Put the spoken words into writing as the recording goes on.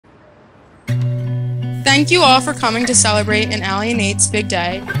Thank you all for coming to celebrate in Allie and Nate's big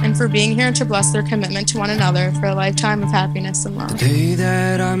day, and for being here to bless their commitment to one another for a lifetime of happiness and love. The day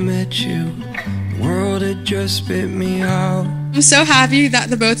that I met you, the world had just spit me out. I'm so happy that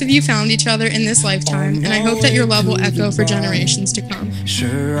the both of you found each other in this lifetime, and I hope that your love will echo for generations to come.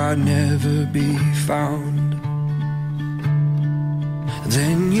 Sure, I'd never be found.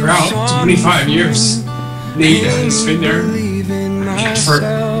 Then you throughout 25 years, Nate has been there for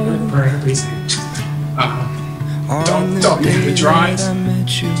everything. Don't taught me how to drive.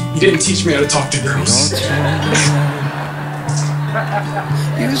 He didn't teach me how to talk to girls.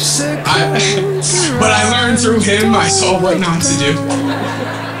 But I learned through him. I saw what not to do.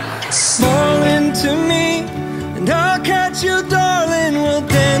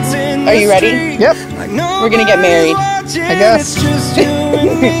 Are you ready? Yep. We're gonna get married. I guess.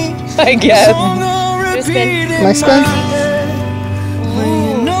 I guess. My spin?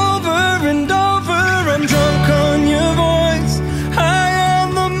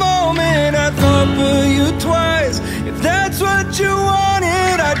 If that's what you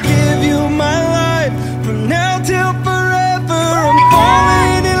wanted, I'd give you my life. From now till forever, I'm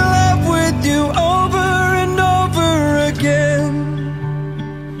falling in love with you over and over again.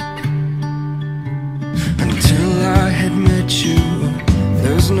 Until I had met you,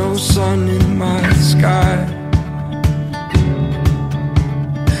 there's no sun in my sky.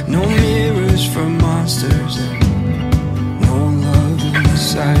 No mirrors for monsters and no love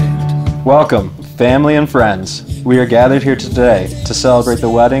inside. Welcome, family and friends. We are gathered here today to celebrate the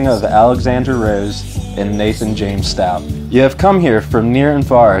wedding of Alexandra Rose and Nathan James Stout. You have come here from near and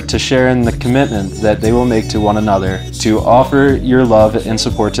far to share in the commitment that they will make to one another, to offer your love and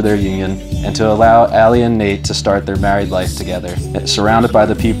support to their union, and to allow Allie and Nate to start their married life together, surrounded by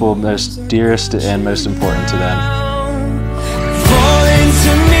the people most dearest and most important to them.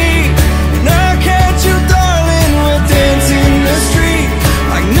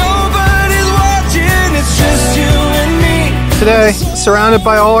 Today, surrounded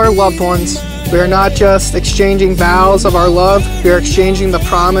by all our loved ones, we are not just exchanging vows of our love, we are exchanging the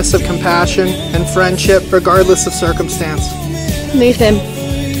promise of compassion and friendship regardless of circumstance. Nathan,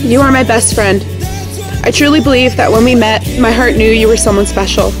 you are my best friend. I truly believe that when we met, my heart knew you were someone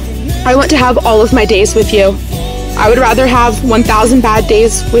special. I want to have all of my days with you. I would rather have 1,000 bad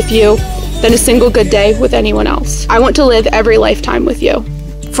days with you than a single good day with anyone else. I want to live every lifetime with you.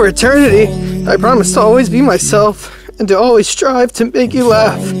 For eternity, I promise to always be myself and to always strive to make you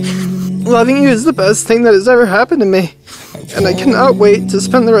laugh. Loving you is the best thing that has ever happened to me, and I cannot wait to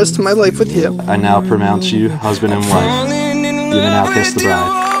spend the rest of my life with you. I now pronounce you husband and wife. You may now kiss the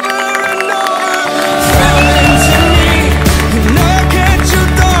bride.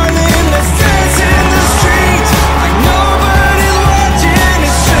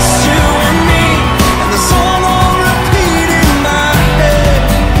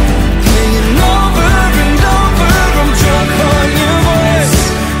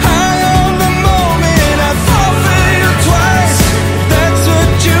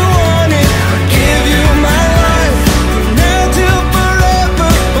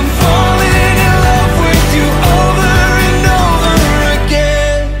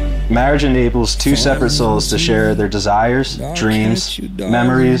 Marriage enables two separate souls to share their desires, dreams,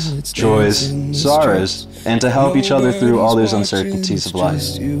 memories, joys, sorrows, and to help each other through all those uncertainties of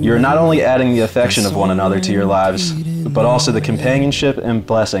life. You're not only adding the affection of one another to your lives, but also the companionship and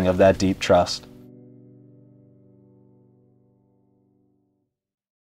blessing of that deep trust.